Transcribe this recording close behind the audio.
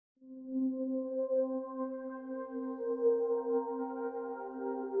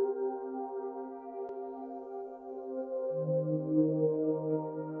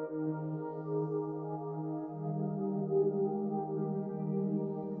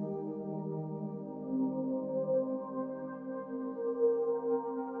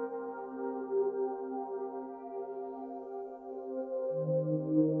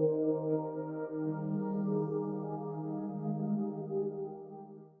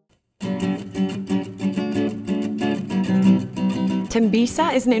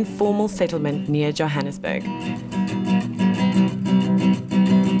Tembisa is an informal settlement near Johannesburg.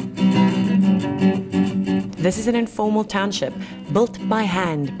 This is an informal township built by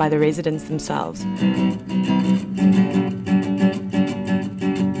hand by the residents themselves.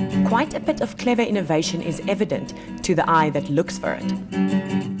 Quite a bit of clever innovation is evident to the eye that looks for it.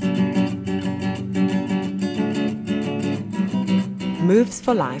 Moves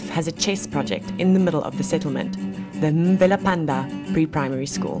for Life has a chess project in the middle of the settlement, the Mvelaphanda pre-primary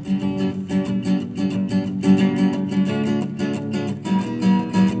school.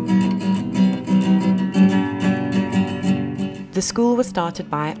 The school was started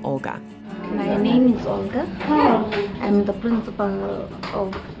by Olga. My name is Olga. I'm the principal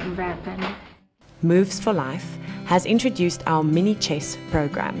of Mvelaphanda. Moves for Life has introduced our mini chess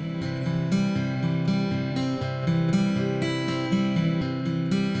program.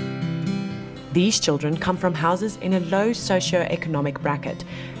 These children come from houses in a low socio-economic bracket,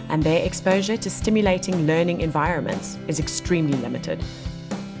 and their exposure to stimulating learning environments is extremely limited.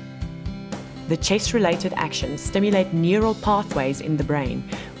 The chess-related actions stimulate neural pathways in the brain,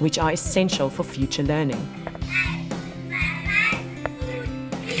 which are essential for future learning.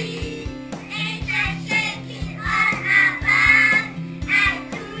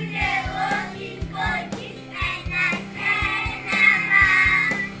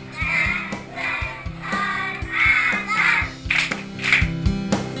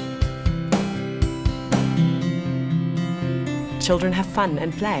 Children have fun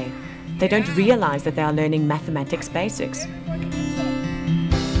and play. They don't realize that they are learning mathematics basics.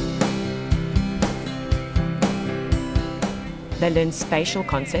 They learn spatial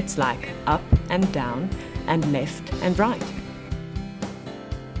concepts like up and down and left and right.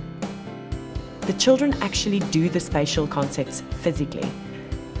 The children actually do the spatial concepts physically.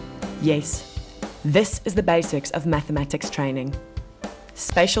 Yes, this is the basics of mathematics training.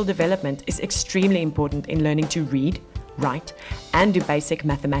 Spatial development is extremely important in learning to read, write, and do basic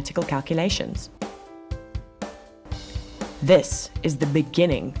mathematical calculations. This is the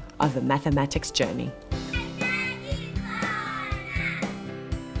beginning of a mathematics journey.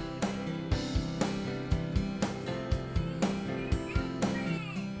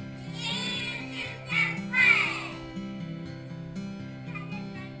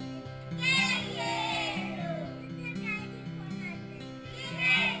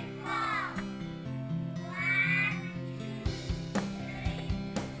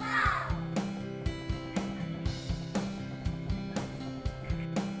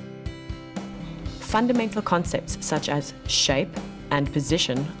 Fundamental concepts such as shape and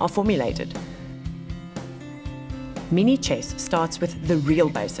position are formulated. Mini chess starts with the real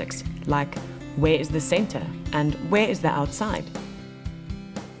basics, like where is the center and where is the outside.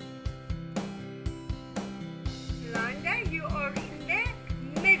 Landa, you are in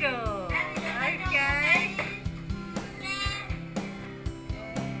the middle. Okay.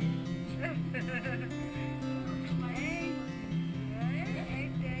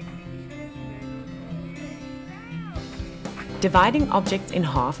 Dividing objects in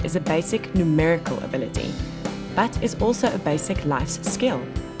half is a basic numerical ability, but is also a basic life skill,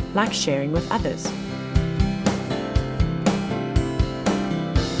 like sharing with others.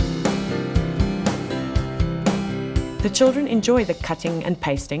 The children enjoy the cutting and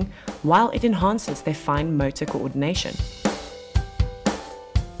pasting, while it enhances their fine motor coordination.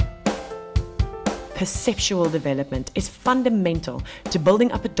 Perceptual development is fundamental to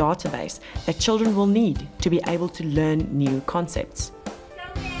building up a database that children will need to be able to learn new concepts. So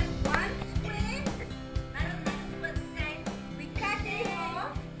we have one square. We cut it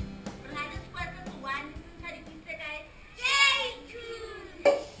off.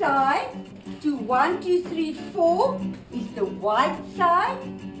 Side to 1, 2, 3, 4 is the white side,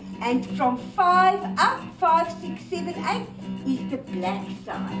 and from 5 up, 5, 6, 7, 8 is the black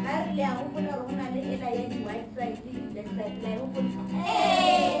side.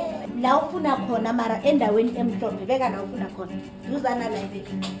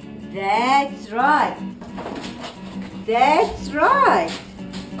 That's right. That's right.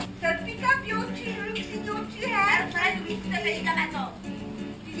 So pick up your two hooks in your two hands.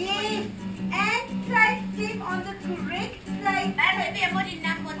 Yes, and place them on the correct place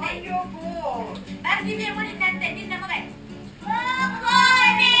on your board.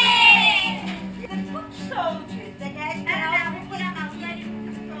 The foot soldiers that has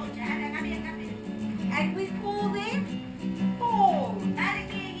and we call them balls.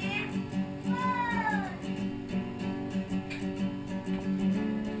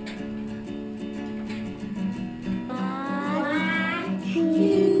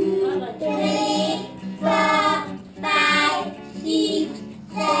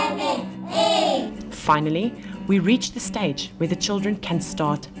 Finally, we reach the stage where the children can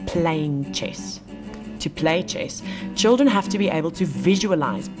start playing chess. To play chess, children have to be able to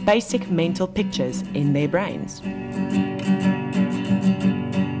visualize basic mental pictures in their brains.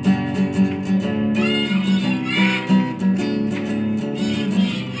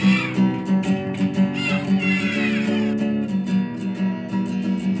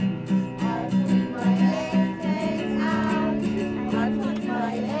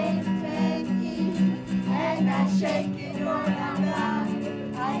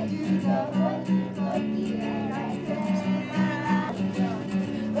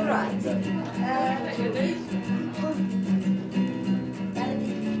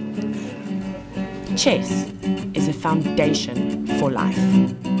 Chess is a foundation for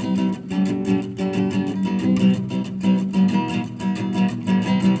life.